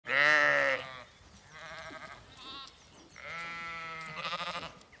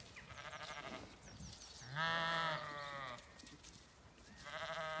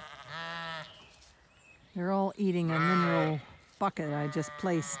eating a mineral bucket I just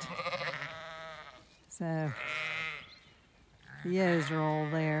placed. So the ewes are all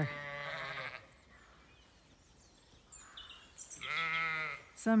there.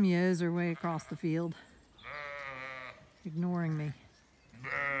 Some ewes are way across the field, ignoring me.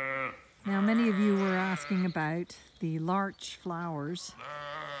 Now, many of you were asking about the larch flowers.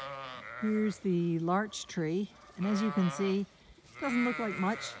 Here's the larch tree, and as you can see, it doesn't look like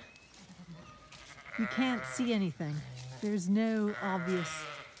much. You can't see anything. There's no obvious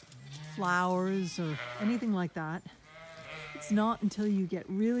flowers or anything like that. It's not until you get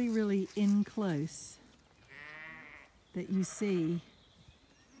really, really in close that you see,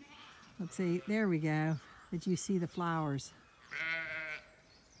 let's see, there we go, that you see the flowers.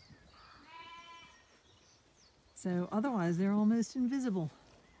 So otherwise they're almost invisible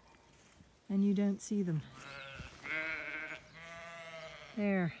and you don't see them.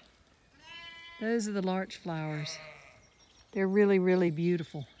 There, those are the larch flowers. They're really, really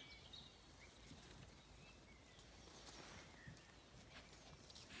beautiful.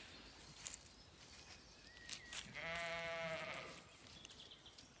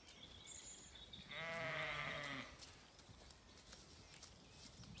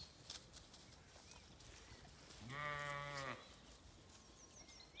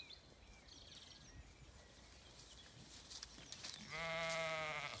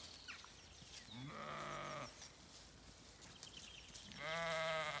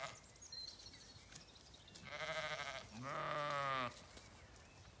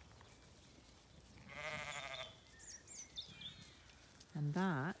 And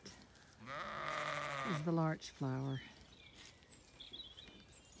that is the larch flower.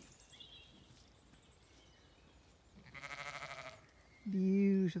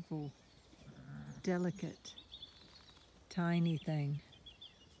 Beautiful, delicate, tiny thing.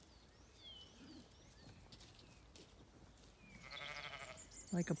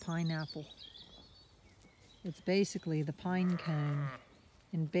 Like a pineapple. It's basically the pine cone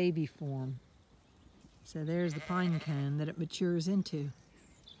in baby form. So there's the pine cone that it matures into,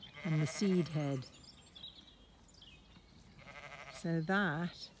 and the seed head. So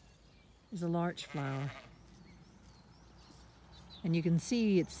that is a larch flower. And you can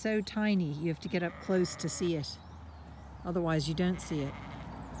see it's so tiny, you have to get up close to see it. Otherwise you don't see it.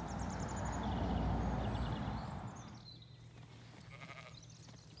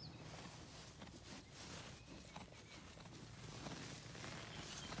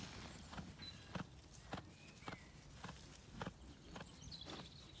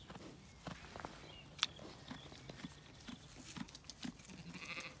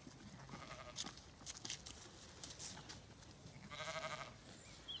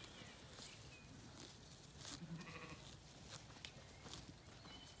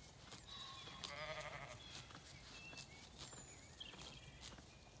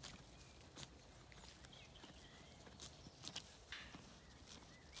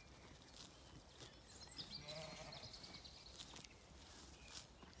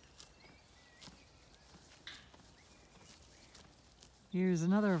 Here's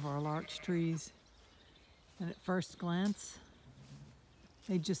another of our larch trees, and at first glance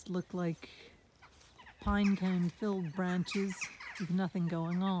they just look like pine cone filled branches with nothing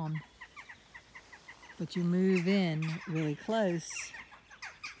going on. But you move in really close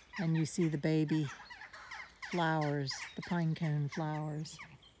and you see the baby flowers, the pine cone flowers.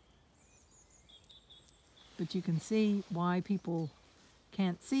 But you can see why people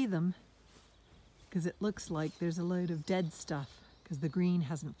can't see them, because it looks like there's a load of dead stuff, because the green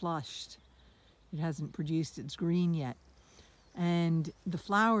hasn't flushed. It hasn't produced its green yet. And the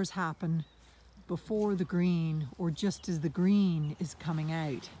flowers happen before the green, or just as the green is coming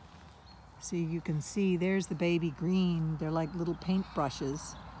out. So you can see there's the baby green. They're like little paint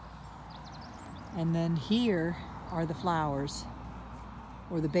brushes. And then here are the flowers,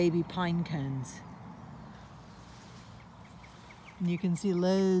 or the baby pine cones. And you can see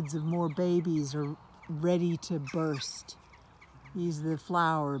loads of more babies are ready to burst. These are the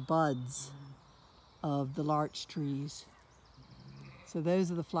flower buds of the larch trees. So those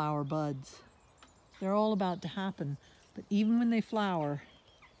are the flower buds. They're all about to happen, but even when they flower,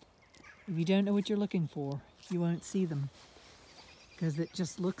 if you don't know what you're looking for, you won't see them, because it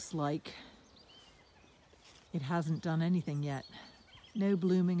just looks like it hasn't done anything yet. No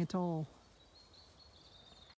blooming at all.